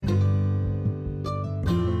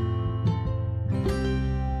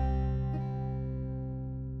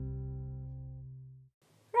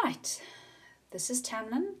This is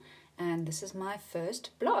Tamlin, and this is my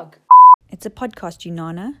first blog. It's a podcast,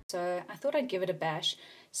 Unana. So I thought I'd give it a bash,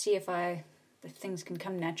 see if things can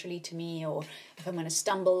come naturally to me, or if I'm going to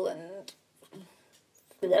stumble and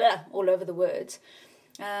all over the words.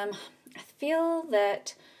 I feel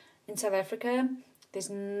that in South Africa, there's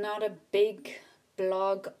not a big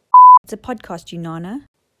blog It's a podcast, Unana.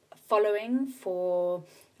 following for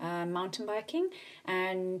mountain biking,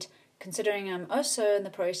 and considering I'm also in the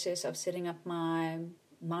process of setting up my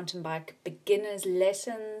mountain bike beginners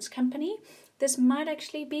lessons company, this might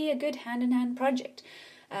actually be a good hand-in-hand project.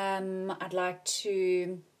 I'd like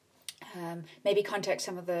to maybe contact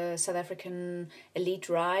some of the South African elite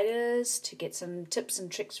riders to get some tips and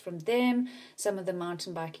tricks from them, some of the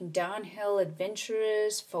mountain biking downhill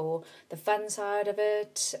adventurers for the fun side of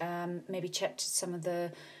it, maybe chat to some of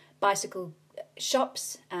the bicycle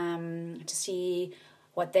shops to see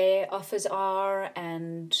what their offers are,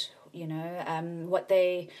 and what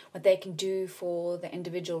they can do for the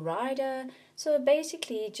individual rider. So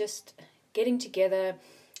basically just getting together,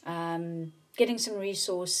 getting some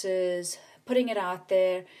resources, putting it out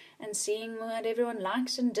there, and seeing what everyone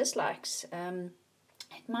likes and dislikes.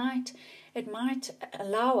 It might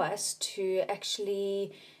allow us to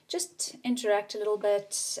actually just interact a little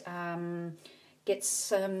bit,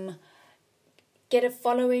 get a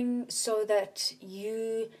following, so that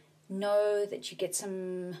you know that you get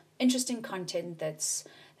some interesting content that's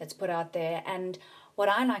put out there. And what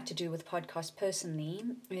I like to do with podcasts personally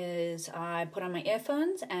is I put on my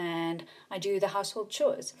earphones and I do the household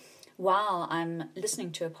chores while I'm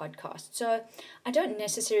listening to a podcast. So I don't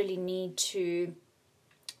necessarily need to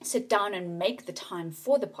sit down and make the time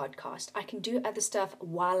for the podcast. I can do other stuff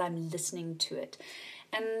while I'm listening to it.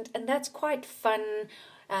 And that's quite fun.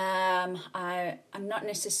 I'm not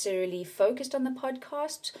necessarily focused on the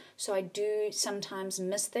podcast, so I do sometimes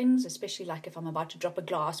miss things, especially like if I'm about to drop a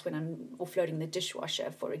glass when I'm offloading the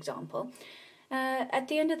dishwasher, for example. At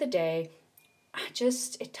the end of the day,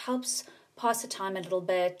 it helps pass the time a little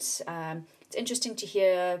bit. It's interesting to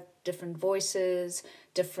hear different voices,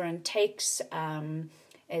 different takes.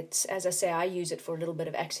 It's, as I say, I use it for a little bit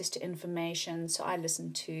of access to information. So I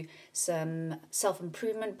listen to some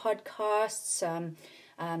self-improvement podcasts,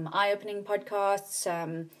 eye-opening podcasts,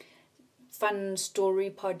 fun story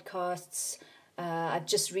podcasts. I've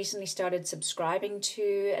just recently started subscribing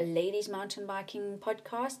to a ladies mountain biking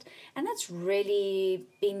podcast, and that's really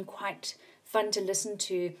been quite fun to listen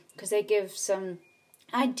to, because they give some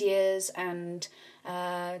ideas and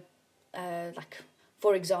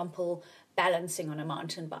for example, balancing on a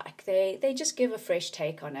mountain bike. They just give a fresh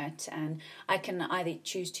take on it, and I can either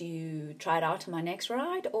choose to try it out on my next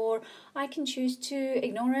ride, or I can choose to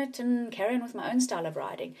ignore it and carry on with my own style of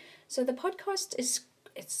riding. So the podcast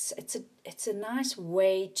it's a nice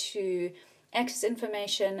way to access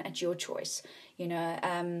information at your choice.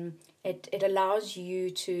 It allows you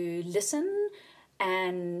to listen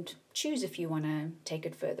and choose if you want to take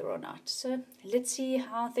it further or not. So let's see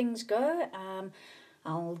how things go.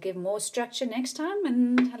 I'll give more structure next time,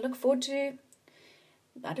 and I look forward to,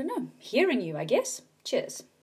 hearing you, I guess. Cheers.